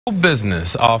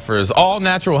Business offers all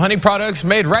natural honey products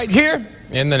made right here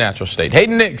in the natural state.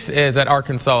 Hayden Nix is at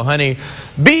Arkansas Honey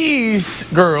Bees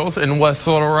Girls in West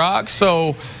Little Rock.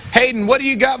 So, Hayden, what do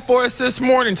you got for us this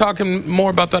morning, talking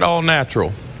more about that all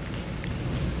natural?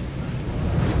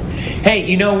 Hey,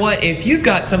 you know what? If you've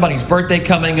got somebody's birthday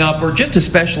coming up or just a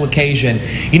special occasion,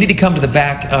 you need to come to the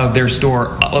back of their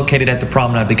store located at the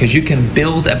Promenade, because you can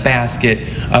build a basket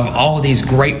of all of these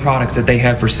great products that they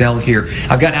have for sale here.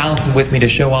 I've got Allison with me to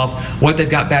show off what they've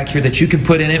got back here that you can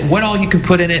put in it, what all you can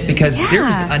put in it, because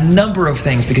there's a number of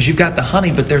things, because you've got the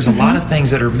honey, but there's a lot of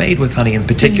things that are made with honey in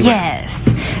particular. Yes.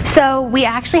 So we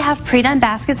actually have pre-done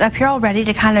baskets up here already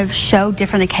to kind of show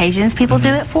different occasions people do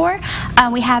it for.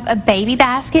 We have a baby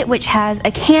basket, which has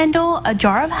a candle, a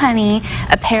jar of honey,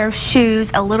 a pair of shoes,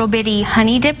 a little bitty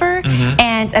honey dipper,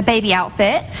 and a baby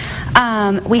outfit.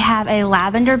 We have a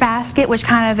lavender basket, which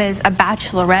kind of is a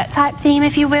bachelorette type theme,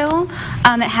 if you will.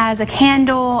 It has a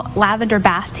candle, lavender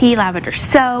bath tea, lavender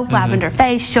soap, lavender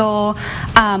facial,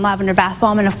 lavender bath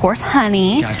bomb, and of course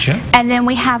honey. Gotcha. And then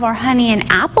we have our honey and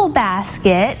apple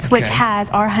basket, which has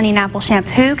our honey and apple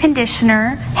shampoo,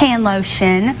 conditioner, hand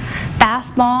lotion,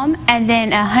 bath bomb, and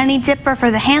then a honey dipper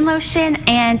for the hand lotion,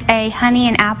 and a honey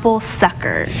and apple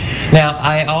sucker. Now,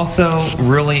 I also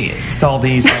really saw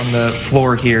these on the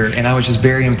floor here, and I was just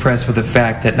very impressed with the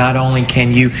fact that not only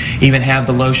can you even have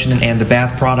the lotion and the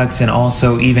bath products and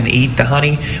also even eat the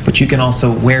honey, but you can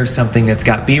also wear something that's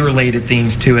got bee-related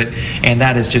themes to it, and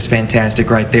that is just fantastic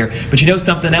right there. But you know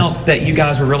something else that you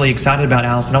guys were really excited about,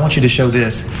 Allison? I want you to show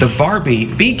this, the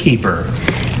Barbie Beekeeper.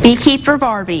 Beekeeper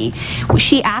Barbie.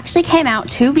 She actually came out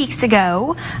 2 weeks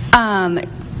ago.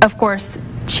 Of course,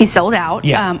 she sold out.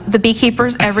 Yeah. The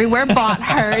beekeepers everywhere bought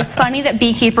her. It's funny that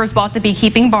beekeepers bought the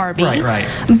beekeeping Barbie. Right.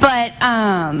 But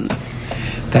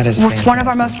that is it's one of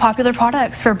our most popular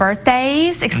products for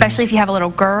birthdays, especially if you have a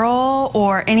little girl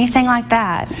or anything like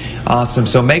that. Awesome.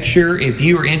 So make sure, if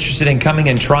you are interested in coming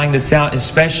and trying this out,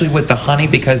 especially with the honey,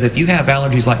 because if you have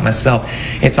allergies like myself,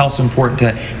 it's also important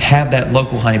to have that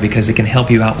local honey, because it can help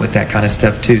you out with that kind of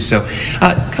stuff too. So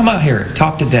come out here,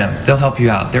 talk to them. They'll help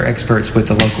you out. They're experts with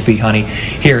the local bee honey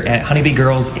here at Honey Bee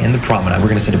Girls in the Promenade. We're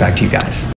going to send it back to you guys.